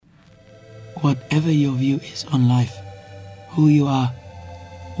Whatever your view is on life, who you are,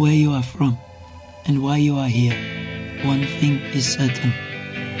 where you are from, and why you are here, one thing is certain.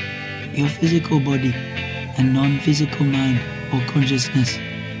 Your physical body and non-physical mind or consciousness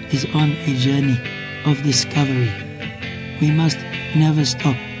is on a journey of discovery. We must never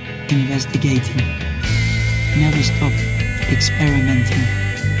stop investigating, never stop experimenting,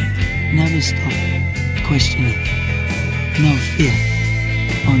 never stop questioning. No fear,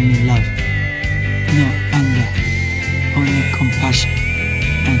 only love. No anger, only compassion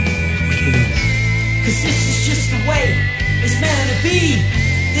and forgiveness. 'Cause this is just the way it's meant to be.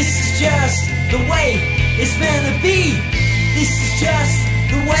 This is just the way it's meant to be. This is just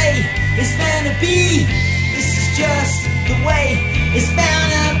the way it's meant to be. This is just the way it's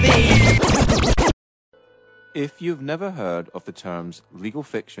meant to be. If you've never heard of the terms legal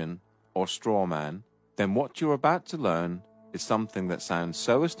fiction or straw man, then what you're about to learn is something that sounds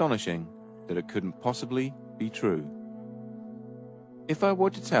so astonishing that it couldn't possibly be true. If I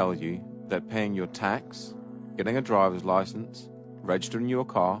were to tell you that paying your tax, getting a driver's license, registering your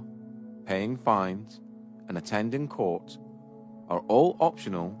car, paying fines, and attending court are all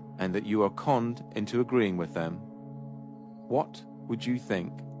optional and that you are conned into agreeing with them, what would you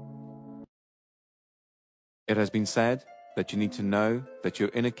think? It has been said that you need to know that you're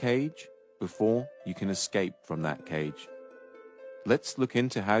in a cage before you can escape from that cage. Let's look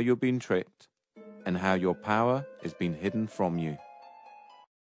into how you're being tricked and how your power is being hidden from you.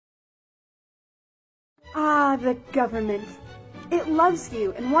 Ah, the government. It loves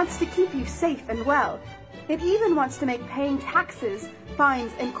you and wants to keep you safe and well. It even wants to make paying taxes,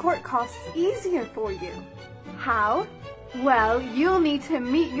 fines, and court costs easier for you. How? Well, you'll need to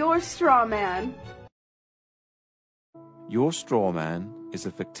meet your straw man. Your straw man is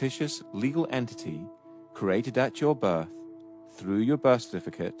a fictitious legal entity created at your birth through your birth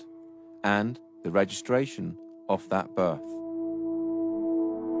certificate and the registration of that birth.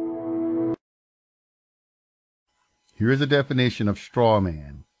 Here is a definition of straw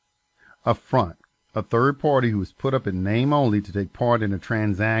man. A front, a third party who is put up in name only to take part in a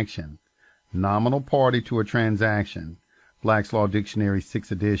transaction. Nominal party to a transaction. Black's Law Dictionary, 6th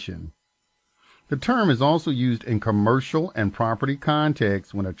edition. The term is also used in commercial and property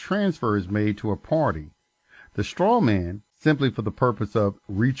contexts when a transfer is made to a party. The straw man, simply for the purpose of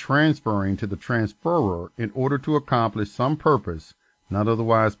retransferring to the transferor in order to accomplish some purpose not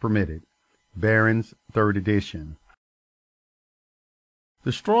otherwise permitted. Barron's, 3rd edition.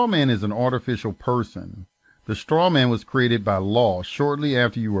 The straw man is an artificial person. The straw man was created by law shortly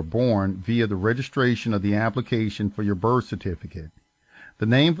after you were born via the registration of the application for your birth certificate. The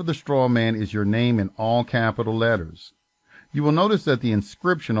name for the straw man is your name in all capital letters. You will notice that the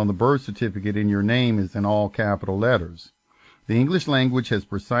inscription on the birth certificate in your name is in all capital letters. The English language has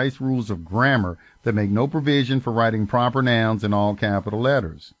precise rules of grammar that make no provision for writing proper nouns in all capital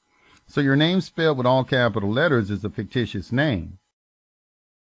letters. So your name spelled with all capital letters is a fictitious name.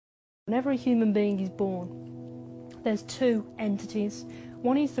 Whenever a human being is born, there's two entities.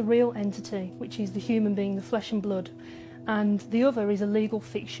 One is the real entity, which is the human being, the flesh and blood, and the other is a legal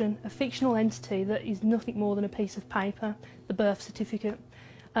fiction, a fictional entity that is nothing more than a piece of paper, the birth certificate.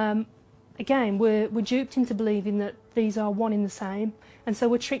 Again, we're duped into believing that these are one in the same, and so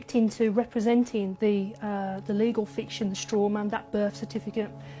we're tricked into representing the legal fiction, the straw man, that birth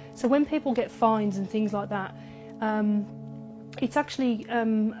certificate. So when people get fines and things like that, it's actually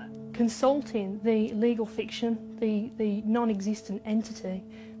consulting the legal fiction, the non-existent entity,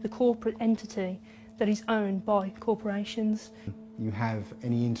 the corporate entity that is owned by corporations. You have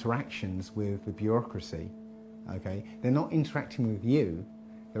any interactions with the bureaucracy, okay? They're not interacting with you,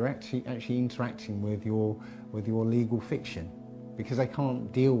 they're actually interacting with your legal fiction, because they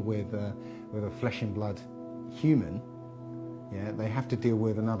can't deal with a flesh and blood human. Yeah, they have to deal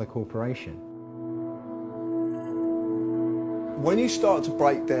with another corporation. When you start to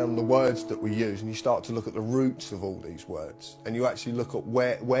break down the words that we use and you start to look at the roots of all these words, and you actually look at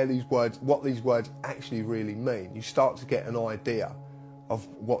where these words, what these words actually really mean, you start to get an idea of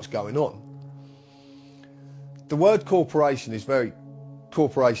what's going on. The word corporation is very,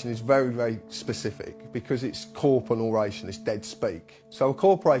 very specific, because it's corp and oration, it's dead speak. So a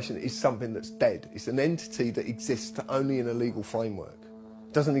corporation is something that's dead. It's an entity that exists only in a legal framework.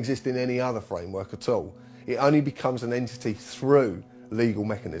 It doesn't exist in any other framework at all. It only becomes an entity through legal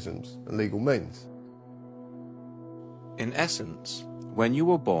mechanisms and legal means. In essence, when you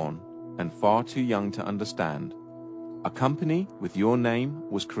were born and far too young to understand, a company with your name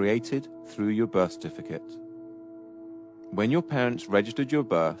was created through your birth certificate. When your parents registered your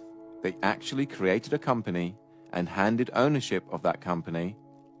birth, they actually created a company and handed ownership of that company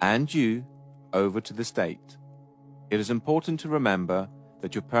and you over to the state. It is important to remember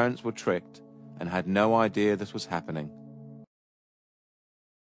that your parents were tricked and had no idea this was happening.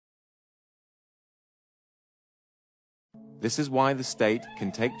 This is why the state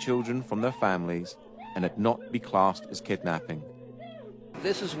can take children from their families and it not be classed as kidnapping.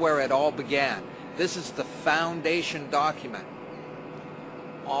 This is where it all began. This is the foundation document.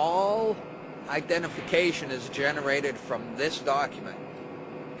 All identification is generated from this document.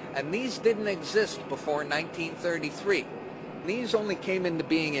 And these didn't exist before 1933. These only came into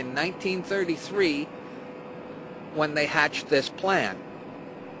being in 1933 when they hatched this plan.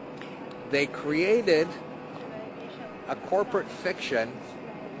 They created a corporate fiction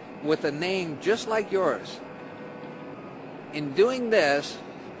with a name just like yours. In doing this,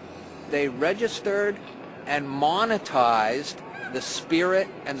 they registered and monetized the spirit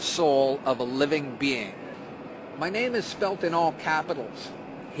and soul of a living being. My name is spelt in all capitals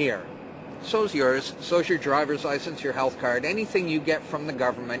here. So's yours, so's your driver's license, your health card, anything you get from the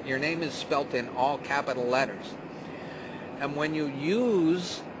government, your name is spelt in all capital letters. And when you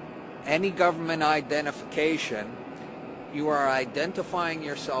use any government identification, you are identifying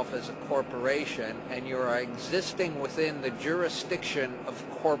yourself as a corporation and you are existing within the jurisdiction of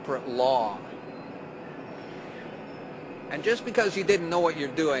corporate law. And just because you didn't know what you're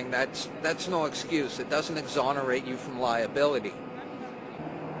doing, that's no excuse. It doesn't exonerate you from liability.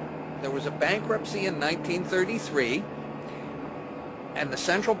 There was a bankruptcy in 1933, and the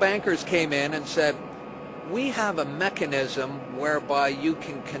central bankers came in and said, we have a mechanism whereby you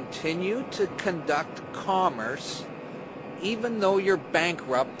can continue to conduct commerce even though you're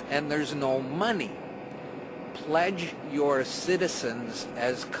bankrupt and there's no money. Pledge your citizens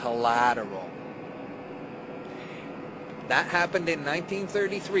as collateral. That happened in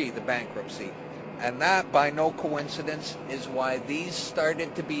 1933, the bankruptcy. And that, by no coincidence, is why these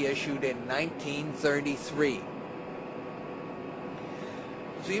started to be issued in 1933.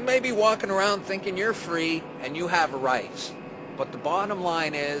 So you may be walking around thinking you're free and you have rights. But the bottom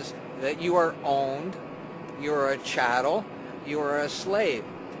line is that you are owned, you're a chattel, you're a slave.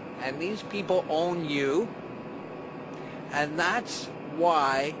 And these people own you. And that's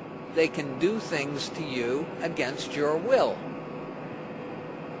why they can do things to you against your will.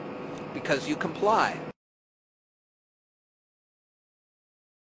 Because you comply.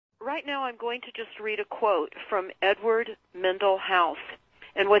 Right now I'm going to just read a quote from Edward Mendell House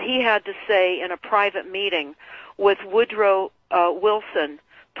and what he had to say in a private meeting with Woodrow Wilson,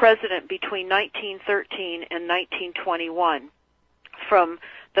 president between 1913 and 1921, from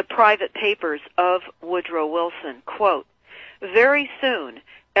the private papers of Woodrow Wilson. Quote, very soon,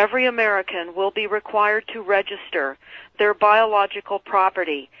 every American will be required to register their biological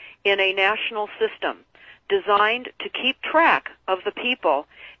property in a national system designed to keep track of the people,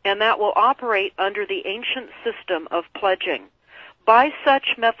 and that will operate under the ancient system of pledging. By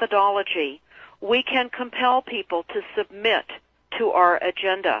such methodology, we can compel people to submit to our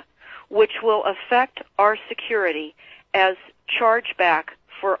agenda, which will affect our security as chargeback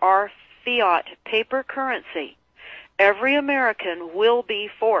for our fiat paper currency. Every American will be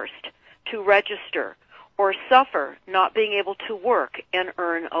forced to register or suffer not being able to work and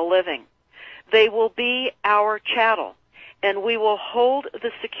earn a living. They will be our chattel, and we will hold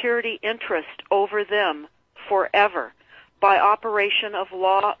the security interest over them forever by operation of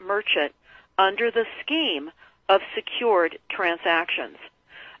law merchant under the scheme of secured transactions.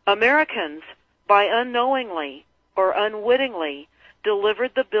 Americans, by unknowingly or unwittingly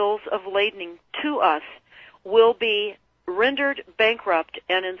delivered the bills of lading to us, will be rendered bankrupt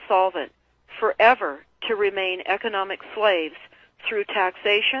and insolvent, forever to remain economic slaves through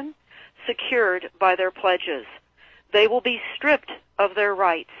taxation secured by their pledges. They will be stripped of their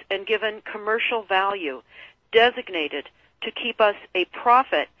rights and given commercial value, designated to keep us a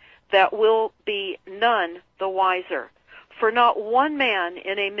profit that will be none the wiser. For not one man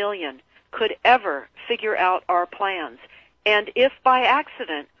in a million could ever figure out our plans, and if by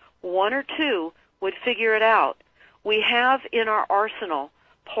accident one or two would figure it out, we have in our arsenal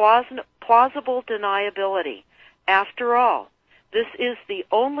plausible deniability. After all, this is the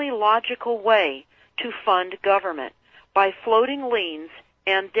only logical way to fund government, by floating liens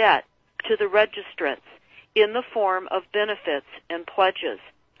and debt to the registrants in the form of benefits and pledges.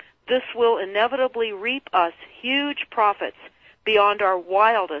 This will inevitably reap us huge profits beyond our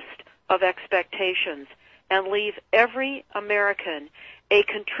wildest of expectations and leave every American a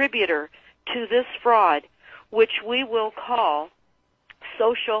contributor to this fraud, which we will call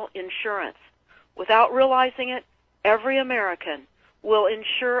social insurance. Without realizing it, every American will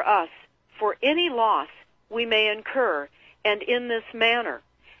insure us for any loss we may incur, and in this manner,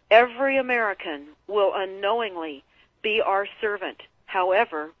 Every American will unknowingly be our servant,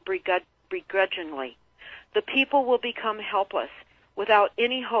 however begrudgingly. The people will become helpless without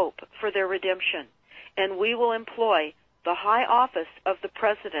any hope for their redemption, and we will employ the high office of the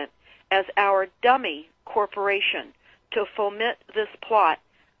President as our dummy corporation to foment this plot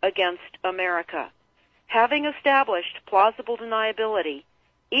against America. Having established plausible deniability,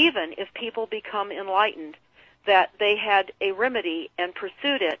 even if people become enlightened that they had a remedy and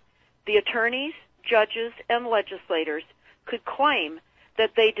pursued it, the attorneys, judges, and legislators could claim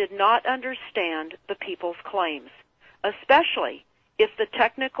that they did not understand the people's claims, especially if the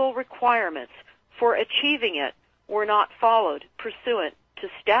technical requirements for achieving it were not followed pursuant to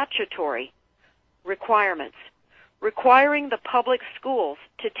statutory requirements. Requiring the public schools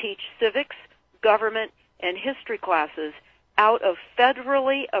to teach civics, government, and history classes out of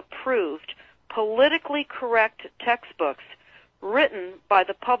federally approved, politically correct textbooks written by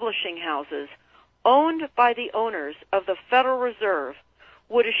the publishing houses owned by the owners of the Federal Reserve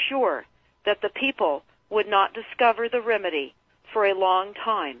would assure that the people would not discover the remedy for a long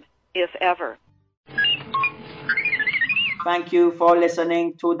time, if ever. Thank you for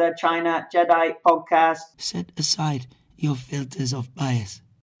listening to the China Jedi podcast. Set aside your filters of bias.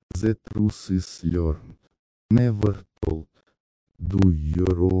 The truth is learned, never told. Do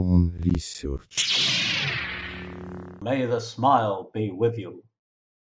your own research. May the smile be with you.